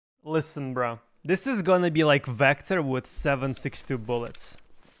Listen, bro. This is gonna be like Vector with 7.62 bullets.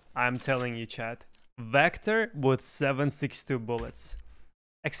 I'm telling you, chat. Vector with 7.62 bullets.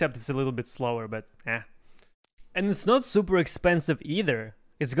 Except it's a little bit slower, but eh. And it's not super expensive either.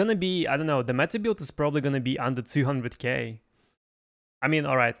 It's gonna be, I don't know, the meta build is probably gonna be under 200k. I mean,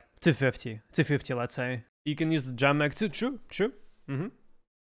 alright, 250 let's say. You can use the jam mag too, true.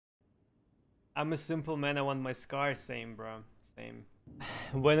 I'm a simple man, I want my scar, same bro, same.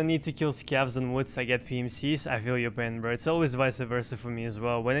 When I need to kill scavs and woods, I get PMCs, I feel your pain bro, it's always vice versa for me as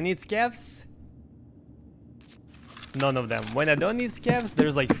well. When I need scavs, none of them. When I don't need scavs,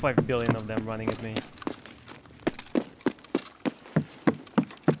 there's like 5 billion of them running at me.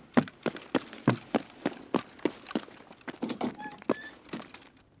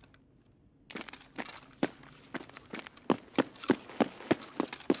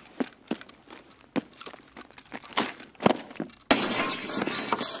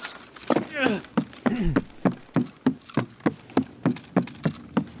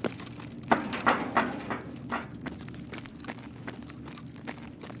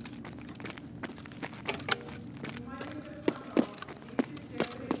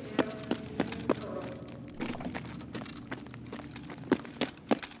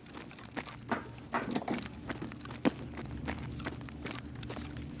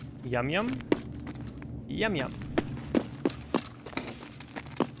 Yum yum. Yum yum.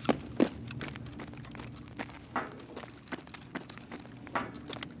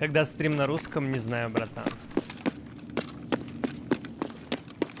 Когда стрим на русском, не знаю, братан.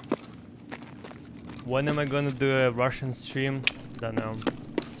 When am I gonna do a Russian stream? Don't know.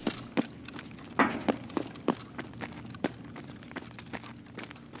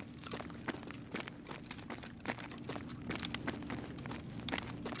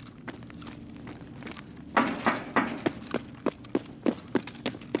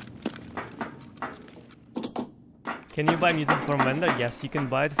 Can you buy mutant from vendor? Yes, you can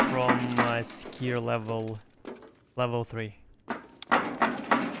buy it from skier level 3.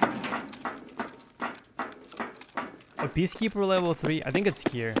 A peacekeeper level 3? I think it's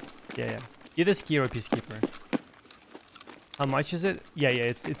skier. Yeah. Either skier or peacekeeper. How much is it? Yeah,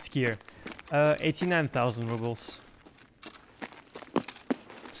 it's skier. 89,000 rubles.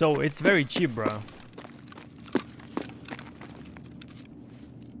 So it's very cheap, bro.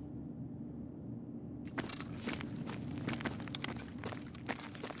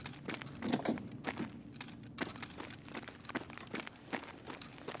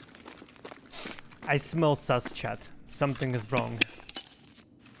 I smell sus, chat. Something is wrong.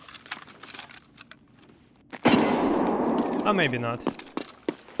 Or maybe not.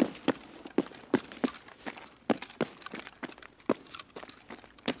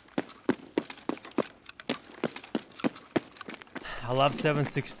 I love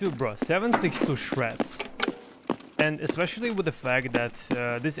 7.62, bro. 7.62 shreds. And especially with the fact that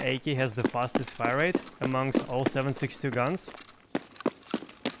this AK has the fastest fire rate amongst all 7.62 guns.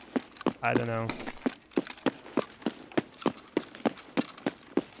 I don't know.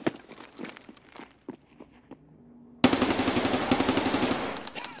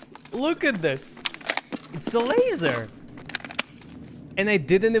 Look at this! It's a laser! And I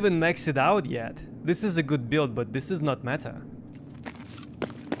didn't even max it out yet. This is a good build, but this is not meta.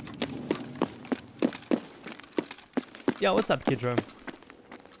 Yeah, what's up, Kidra?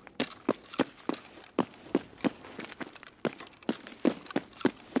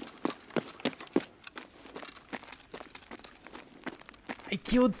 I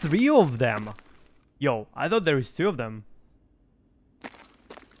killed 3 of them! Yo, I thought there was 2 of them.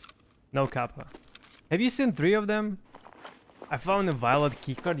 No kappa. Have you seen 3 of them? I found a violet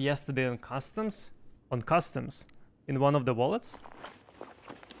keycard yesterday on customs. In one of the wallets.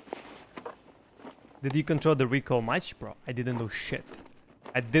 Did you control the recoil much, bro? I didn't do shit.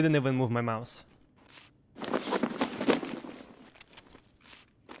 I didn't even move my mouse.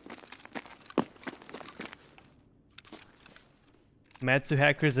 Met 2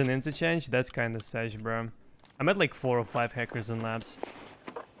 hackers in interchange? That's kinda sad, bro. I met like 4 or 5 hackers in labs.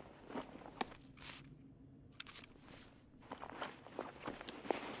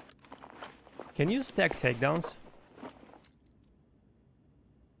 Can you stack takedowns?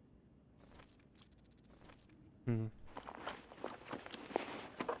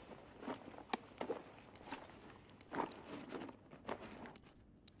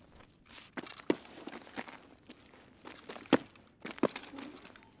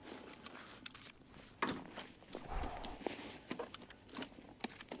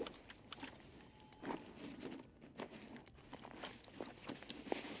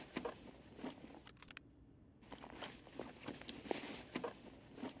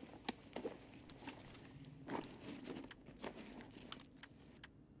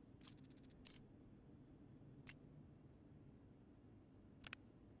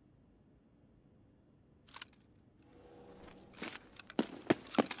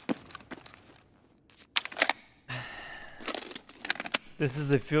 This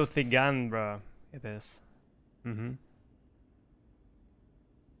is a filthy gun, bro. It is. Mm-hmm.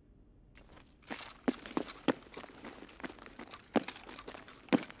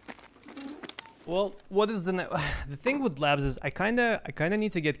 Well, what is the the thing with labs is I kinda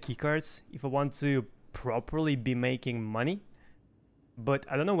need to get keycards if I want to properly be making money, but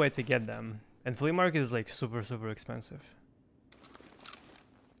I don't know where to get them. And flea market is like super expensive.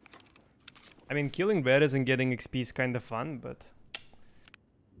 I mean, killing bears and getting XP is kind of fun, but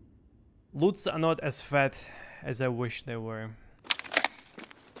loots are not as fat as I wish they were.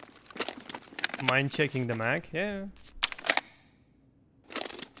 Mind checking the mag? Yeah.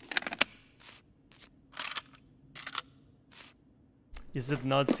 Is it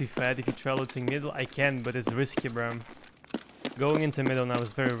not too fat if you travel to middle? I can, but it's risky, bro. Going into middle now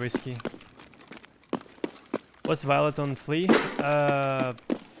is very risky. What's Violet on flea?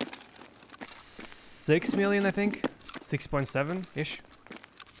 6 million, I think. 6.7-ish.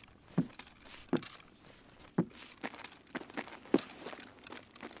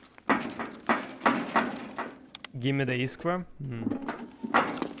 Give me the Iskra.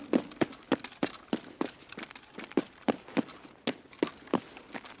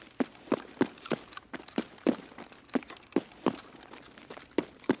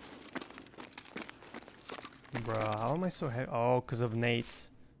 Bro, how am I so heavy? Oh, because of nades.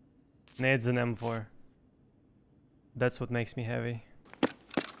 Nades and M4. That's what makes me heavy.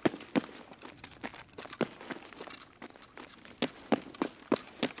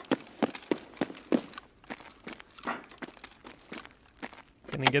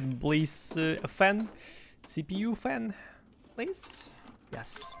 Can I get please a fan? CPU fan, please?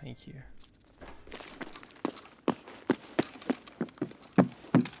 Yes, thank you.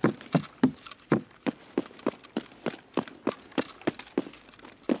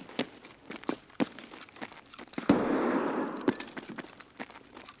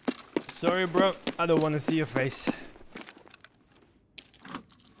 Sorry, bro. I don't want to see your face.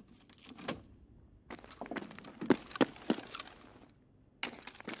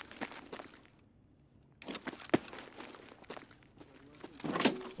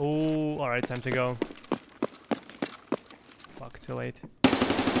 Oh, alright, time to go. Fuck, too late.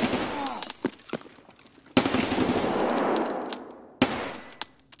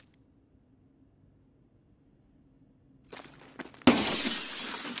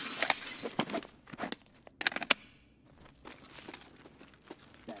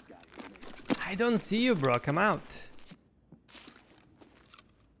 I don't see you, bro. Come out.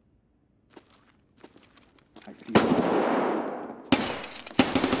 I see you.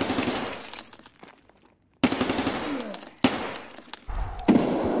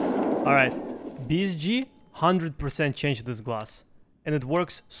 Alright. BSG 100% changed this glass. And it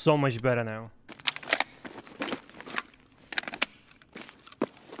works so much better now.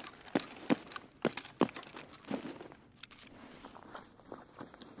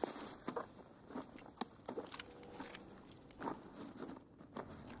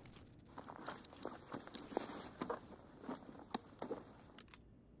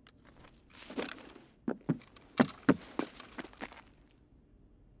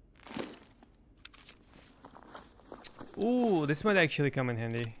 Ooh, this might actually come in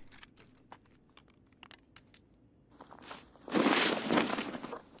handy.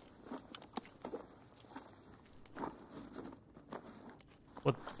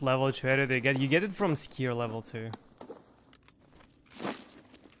 What level trader do you get? You get it from skier level 2.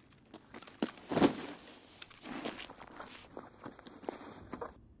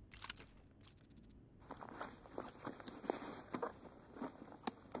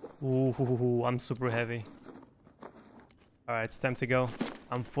 Ooh, I'm super heavy. Alright, it's time to go.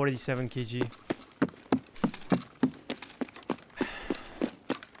 I'm 47 kg.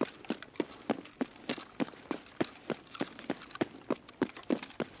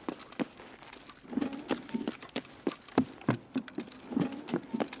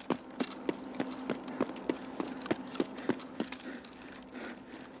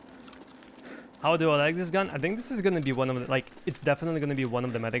 How do I like this gun? I think this is gonna be one of the, like, it's definitely gonna be one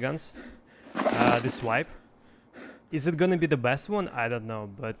of the meta guns. This wipe. Is it gonna be the best one? I don't know,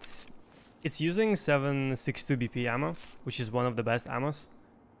 but it's using 7.62 BP ammo, which is one of the best ammos,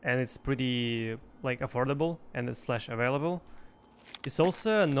 and it's pretty like affordable and it's slash available. It's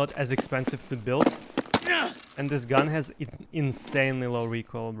also not as expensive to build, and this gun has insanely low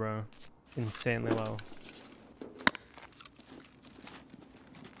recoil, bro. Insanely low.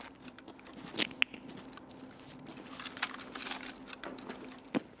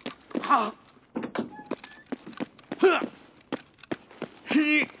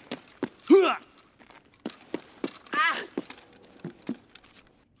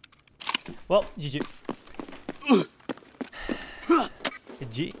 Well, GG.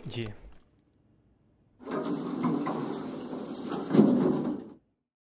 GG.